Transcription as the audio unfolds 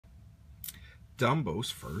Dumbo's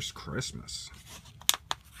first Christmas.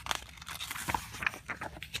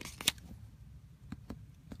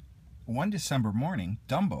 One December morning,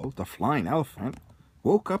 Dumbo, the flying elephant,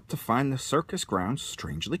 woke up to find the circus grounds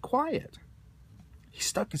strangely quiet. He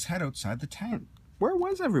stuck his head outside the tent. Where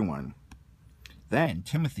was everyone? Then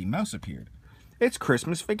Timothy Mouse appeared. "It's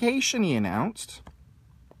Christmas vacation," he announced.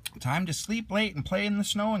 "Time to sleep late and play in the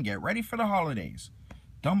snow and get ready for the holidays."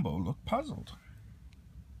 Dumbo looked puzzled.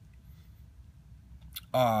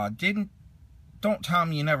 Don't tell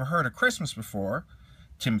me you never heard of Christmas before,"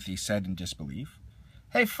 Timothy said in disbelief.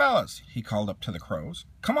 "Hey, fellas," he called up to the crows.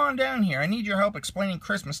 "Come on down here. I need your help explaining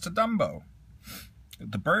Christmas to Dumbo."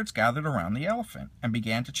 The birds gathered around the elephant and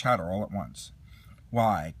began to chatter all at once.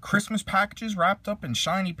 "Why, Christmas packages wrapped up in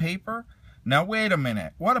shiny paper? Now wait a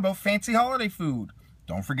minute. What about fancy holiday food?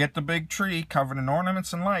 Don't forget the big tree covered in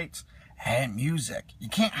ornaments and lights. And music. You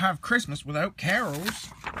can't have Christmas without carols."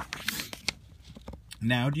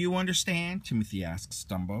 "Now do you understand?" Timothy asked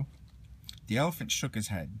Dumbo. The elephant shook his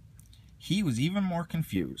head. He was even more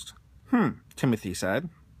confused. Timothy said.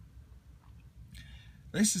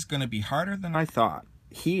 "This is going to be harder than I thought."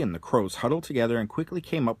 He and the crows huddled together and quickly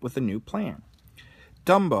came up with a new plan.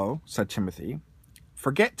 "Dumbo," said Timothy,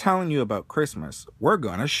 "forget telling you about Christmas. We're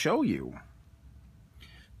going to show you."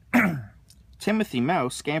 Timothy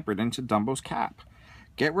Mouse scampered into Dumbo's cap.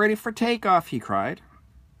 "Get ready for takeoff," he cried.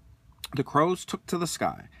 The crows took to the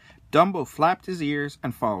sky. Dumbo flapped his ears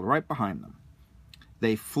and followed right behind them.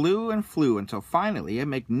 They flew and flew until finally a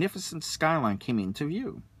magnificent skyline came into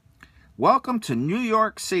view. "Welcome to New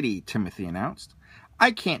York City," Timothy announced.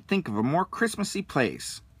 "I can't think of a more Christmassy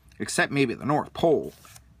place, except maybe the North Pole."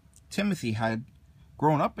 Timothy had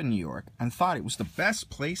grown up in New York and thought it was the best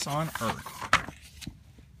place on earth.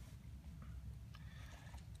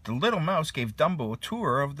 The little mouse gave Dumbo a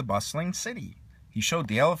tour of the bustling city. He showed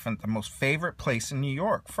the elephant the most favorite place in New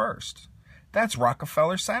York first. "That's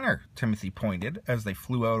Rockefeller Center," Timothy pointed as they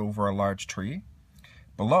flew out over a large tree.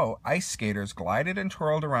 Below, ice skaters glided and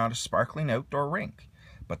twirled around a sparkling outdoor rink.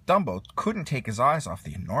 But Dumbo couldn't take his eyes off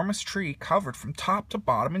the enormous tree covered from top to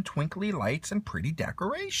bottom in twinkly lights and pretty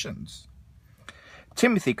decorations.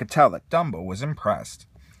 Timothy could tell that Dumbo was impressed.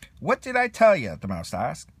 "What did I tell you?" the mouse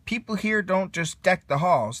asked. "People here don't just deck the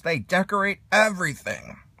halls, they decorate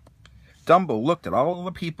everything." Dumbo looked at all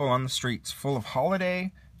the people on the streets full of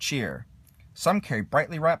holiday cheer. Some carried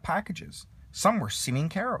brightly wrapped packages. Some were singing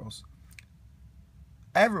carols.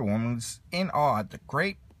 Everyone was in awe at the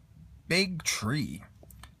great big tree.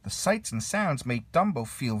 The sights and sounds made Dumbo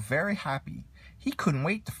feel very happy. He couldn't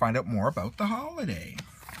wait to find out more about the holiday.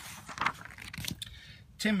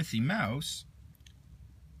 Timothy Mouse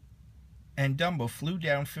and Dumbo flew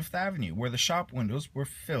down Fifth Avenue, where the shop windows were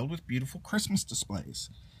filled with beautiful Christmas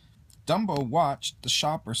displays. Dumbo watched the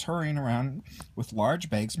shoppers hurrying around with large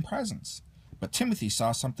bags and presents. But Timothy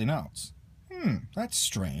saw something else. That's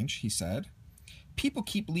strange," he said. "People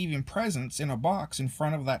keep leaving presents in a box in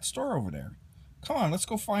front of that store over there. Come on, let's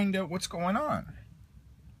go find out what's going on."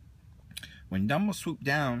 When Dumbo swooped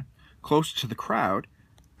down close to the crowd,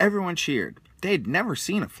 everyone cheered. They had never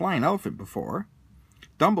seen a flying elephant before.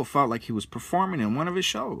 Dumbo felt like he was performing in one of his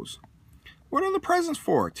shows. "What are the presents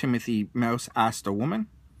for?" Timothy Mouse asked a woman.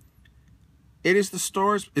 Is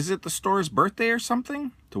it the store's birthday or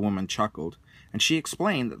something?" The woman chuckled, and she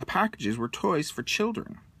explained that the packages were toys for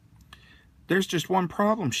children. "There's just one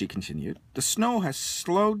problem," she continued. "The snow has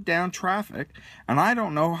slowed down traffic, and I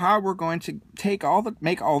don't know how we're going to make all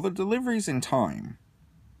the deliveries in time.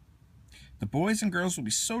 The boys and girls will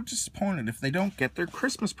be so disappointed if they don't get their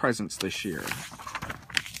Christmas presents this year."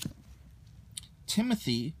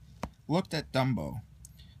 Timothy looked at Dumbo.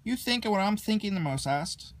 "You think of what I'm thinking?" the mouse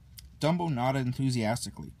asked. Dumbo nodded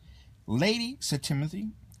enthusiastically. "Lady," said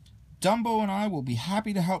Timothy, "Dumbo and I will be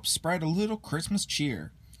happy to help spread a little Christmas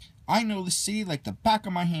cheer. I know the city like the back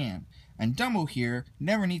of my hand, and Dumbo here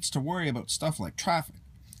never needs to worry about stuff like traffic.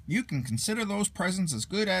 You can consider those presents as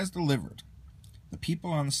good as delivered." The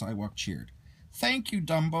people on the sidewalk cheered. "Thank you,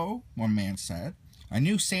 Dumbo," one man said. "I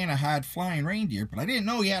knew Santa had flying reindeer, but I didn't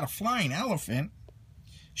know he had a flying elephant."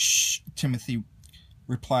 "Shh," Timothy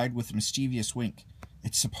replied with a mischievous wink.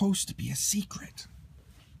 "It's supposed to be a secret."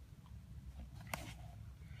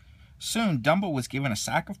 Soon Dumbo was given a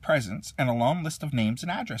sack of presents and a long list of names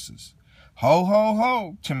and addresses. "Ho, ho,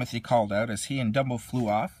 ho," Timothy called out as he and Dumbo flew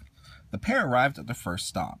off. The pair arrived at the first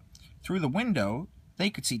stop. Through the window, they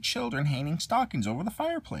could see children hanging stockings over the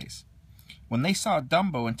fireplace. When they saw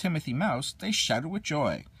Dumbo and Timothy Mouse, they shouted with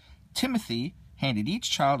joy. Timothy handed each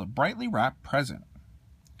child a brightly wrapped present.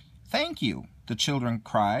 "Thank you," the children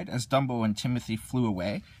cried as Dumbo and Timothy flew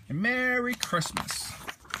away, and "Merry Christmas."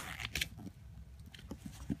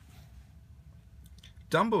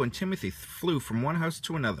 Dumbo and Timothy flew from one house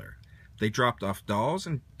to another. They dropped off dolls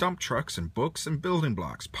and dump trucks and books and building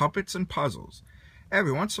blocks, puppets and puzzles.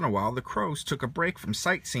 Every once in a while, the crows took a break from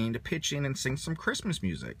sightseeing to pitch in and sing some Christmas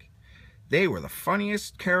music. They were the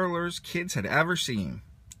funniest carolers kids had ever seen.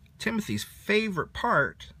 Timothy's favorite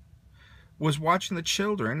part was watching the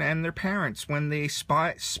children and their parents when they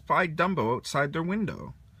spied Dumbo outside their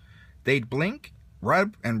window. They'd blink,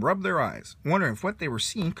 rub their eyes, wondering if what they were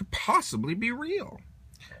seeing could possibly be real.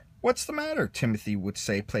 "What's the matter?" Timothy would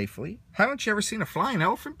say playfully. "Haven't you ever seen a flying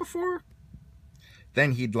elephant before?"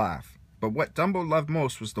 Then he'd laugh. But what Dumbo loved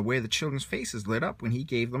most was the way the children's faces lit up when he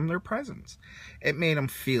gave them their presents. It made him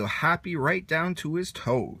feel happy right down to his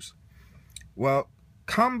toes. "Well,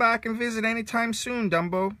 come back and visit any time soon,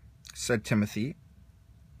 Dumbo," said Timothy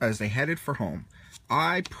as they headed for home.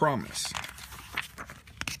 "I promise."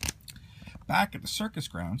 Back at the circus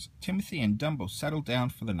grounds, Timothy and Dumbo settled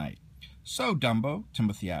down for the night. "So, Dumbo,"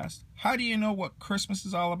 Timothy asked, "how do you know what Christmas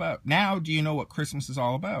is all about? Now do you know what Christmas is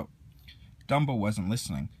all about?" Dumbo wasn't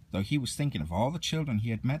listening, though he was thinking of all the children he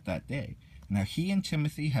had met that day, and how he and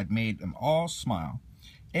Timothy had made them all smile.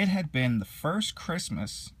 It had been the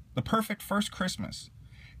perfect first Christmas.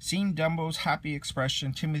 Seeing Dumbo's happy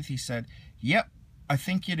expression, Timothy said, "Yep, I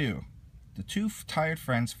think you do." The two tired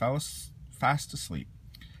friends fell fast asleep.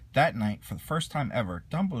 That night, for the first time ever,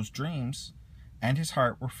 Dumbo's dreams and his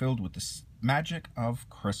heart were filled with the magic of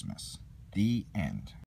Christmas. The end.